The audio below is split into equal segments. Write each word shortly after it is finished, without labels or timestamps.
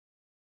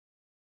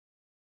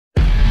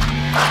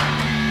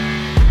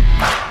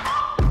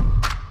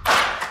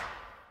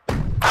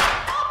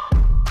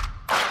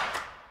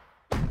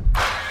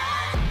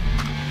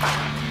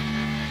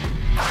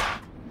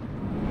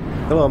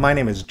Hello, my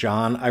name is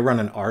John. I run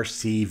an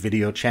RC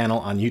video channel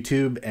on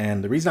YouTube,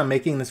 and the reason I'm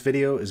making this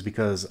video is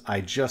because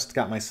I just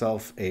got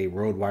myself a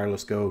Rode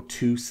Wireless Go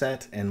 2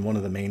 set, and one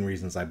of the main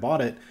reasons I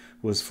bought it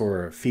was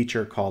for a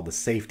feature called the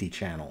safety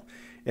channel.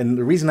 And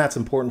the reason that's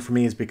important for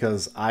me is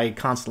because I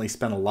constantly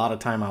spend a lot of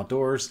time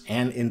outdoors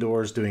and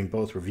indoors doing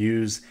both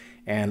reviews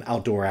and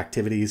outdoor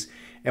activities.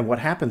 And what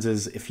happens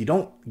is if you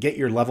don't get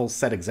your levels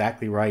set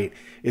exactly right,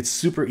 it's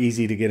super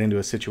easy to get into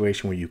a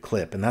situation where you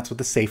clip. And that's what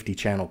the safety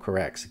channel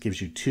corrects. It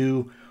gives you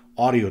two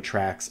audio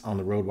tracks on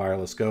the Rode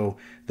Wireless Go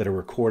that are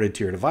recorded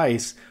to your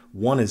device.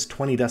 One is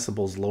 20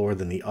 decibels lower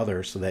than the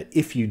other, so that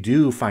if you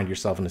do find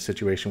yourself in a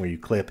situation where you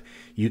clip,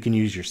 you can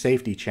use your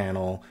safety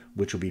channel,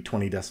 which will be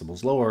 20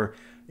 decibels lower,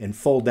 and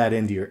fold that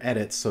into your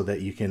edits so that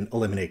you can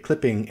eliminate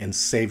clipping and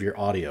save your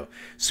audio.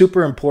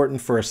 Super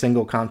important for a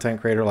single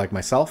content creator like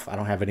myself. I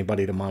don't have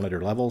anybody to monitor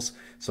levels,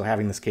 so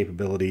having this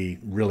capability,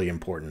 really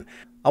important.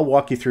 I'll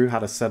walk you through how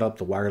to set up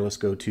the Wireless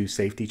Go 2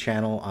 safety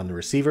channel on the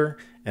receiver,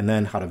 and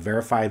then how to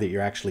verify that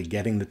you're actually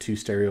getting the two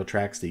stereo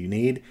tracks that you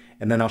need.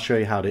 And then I'll show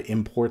you how to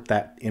import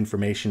that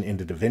information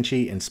into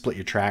Davinci and split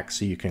your tracks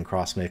so you can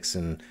cross mix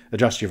and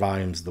adjust your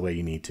volumes the way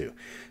you need to.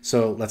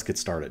 So let's get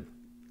started.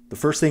 The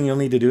first thing you'll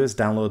need to do is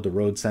download the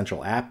Rode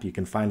Central app. You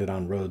can find it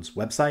on Rode's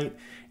website.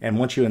 And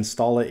once you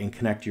install it and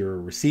connect your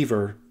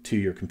receiver to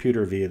your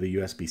computer via the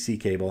USB-C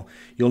cable,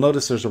 you'll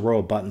notice there's a row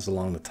of buttons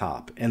along the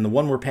top. And the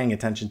one we're paying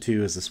attention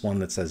to is this one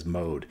that says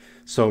mode.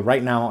 So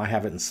right now I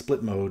have it in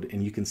split mode,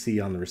 and you can see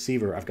on the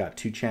receiver I've got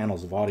two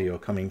channels of audio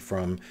coming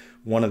from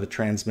one of the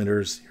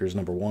transmitters. Here's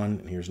number 1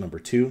 and here's number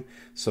 2.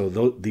 So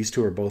these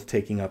two are both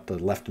taking up the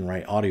left and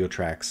right audio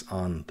tracks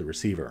on the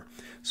receiver.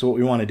 So what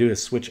we want to do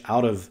is switch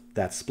out of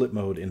that split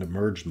mode into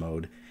merged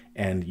mode,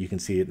 and you can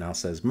see it now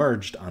says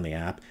merged on the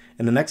app.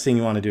 And the next thing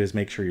you want to do is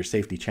make sure your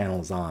safety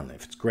channel is on.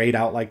 If it's grayed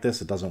out like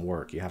this, it doesn't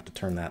work. You have to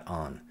turn that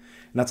on.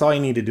 And that's all you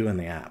need to do in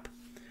the app.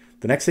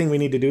 The next thing we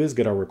need to do is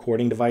get our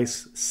recording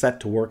device set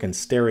to work in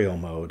stereo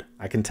mode.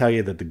 I can tell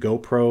you that the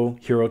GoPro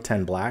Hero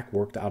 10 Black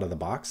worked out of the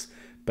box,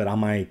 but on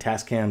my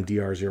Tascam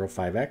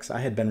DR05X, I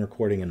had been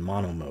recording in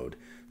mono mode.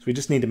 So we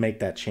just need to make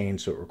that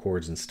change so it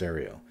records in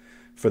stereo.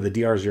 For the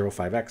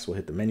DR05X, we'll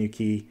hit the menu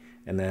key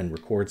and then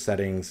record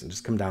settings and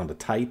just come down to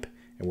type,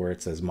 and where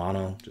it says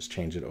mono, just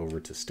change it over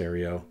to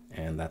stereo,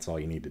 and that's all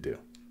you need to do.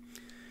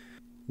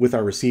 With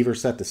our receiver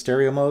set to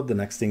stereo mode, the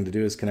next thing to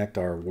do is connect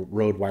our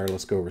Rode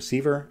Wireless Go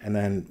receiver, and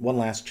then one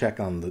last check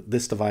on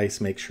this device,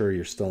 make sure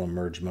you're still in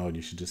merge mode.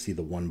 You should just see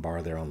the one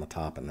bar there on the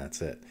top, and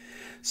that's it.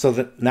 So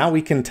that now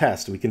we can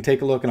test. We can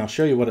take a look, and I'll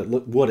show you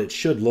what it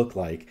should look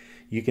like.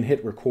 You can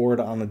hit record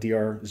on the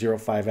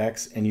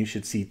DR05X, and you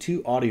should see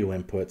two audio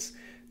inputs.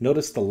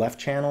 Notice the left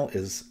channel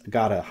is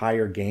got a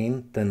higher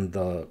gain than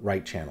the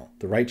right channel.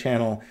 The right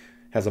channel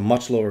has a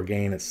much lower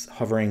gain. It's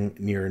hovering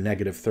near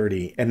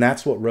 -30, and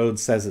that's what Rode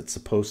says it's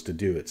supposed to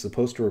do. It's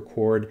supposed to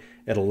record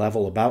at a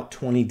level about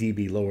 20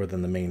 dB lower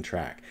than the main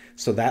track.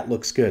 So that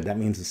looks good. That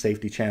means the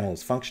safety channel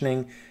is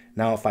functioning.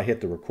 Now if I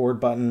hit the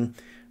record button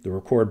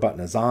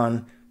is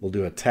on. We'll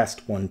do a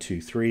test 1,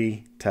 2,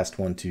 3, test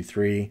 1, 2,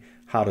 3.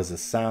 How does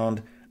this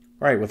sound?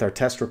 All right, with our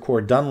test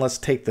record done, let's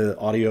take the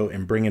audio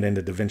and bring it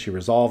into Davinci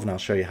Resolve, and I'll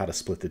show you how to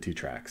split the two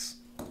tracks.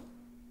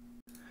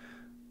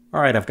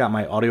 All right, I've got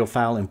my audio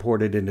file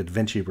imported into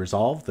Davinci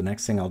Resolve. The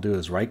next thing I'll do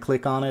is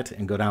right-click on it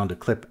and go down to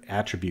Clip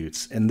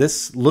Attributes. And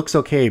this looks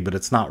okay, but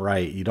it's not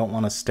right. You don't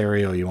want a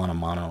stereo, you want a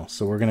mono.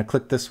 So we're going to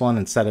click this one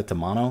and set it to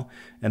mono,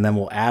 and then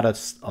we'll add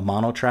a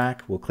mono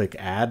track. We'll click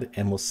Add,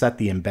 and we'll set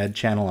the embed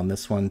channel on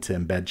this one to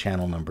embed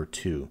channel number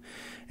 2.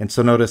 And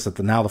so notice that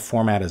now the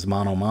format is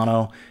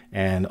mono-mono,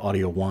 and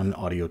audio 1,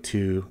 audio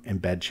 2,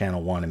 embed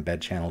channel 1, embed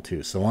channel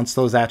 2. So once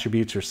those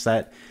attributes are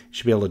set, you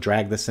should be able to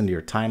drag this into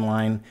your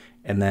timeline,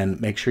 and then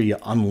make sure you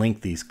unlink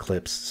these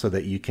clips so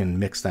that you can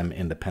mix them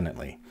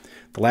independently.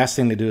 The last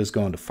thing to do is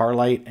go into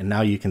Farlight, and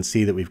now you can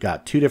see that we've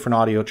got two different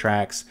audio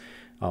tracks.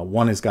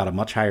 One has got a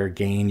much higher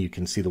gain. You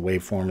can see the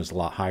waveform is a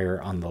lot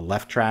higher on the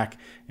left track,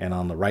 and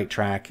on the right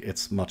track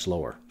it's much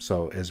lower.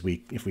 So if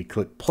we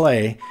click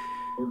play,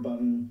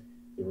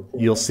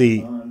 you'll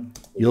see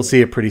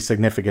a pretty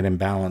significant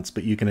imbalance,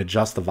 but you can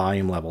adjust the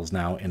volume levels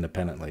now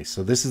independently.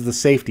 So this is the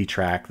safety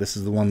track. This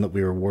is the one that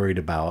we were worried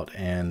about,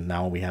 and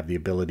now we have the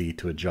ability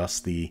to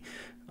adjust the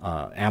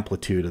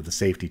amplitude of the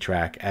safety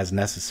track as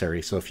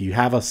necessary. So if you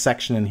have a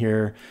section in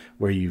here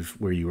where you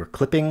were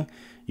clipping,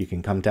 you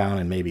can come down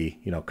and maybe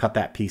cut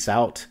that piece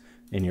out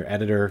in your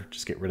editor.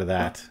 Just get rid of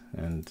that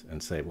and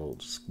say we'll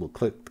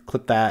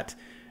clip that,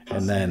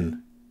 and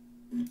then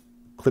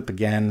clip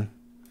again.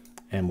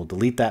 And we'll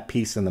delete that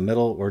piece in the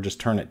middle or just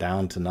turn it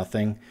down to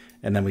nothing.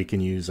 And then we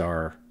can use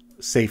our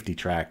safety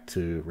track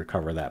to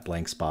recover that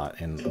blank spot.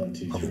 And 1,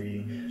 2,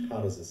 3, how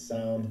does this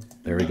sound?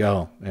 There we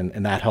go.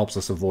 And that helps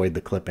us avoid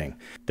the clipping.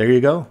 There you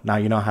go. Now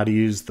you know how to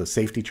use the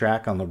safety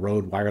track on the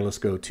Rode Wireless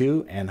Go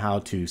 2 and how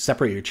to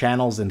separate your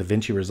channels in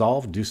Davinci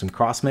Resolve, do some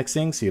cross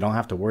mixing so you don't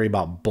have to worry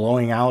about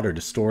blowing out or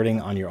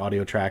distorting on your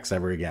audio tracks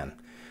ever again.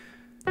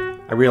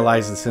 I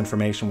realize this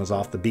information was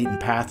off the beaten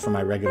path for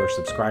my regular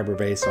subscriber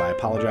base, so I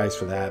apologize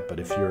for that. But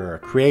if you're a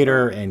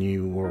creator and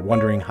you were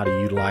wondering how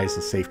to utilize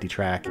the safety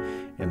track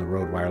in the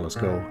Rode Wireless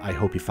Go, I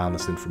hope you found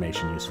this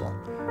information useful.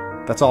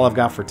 That's all I've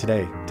got for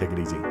today. Take it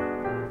easy.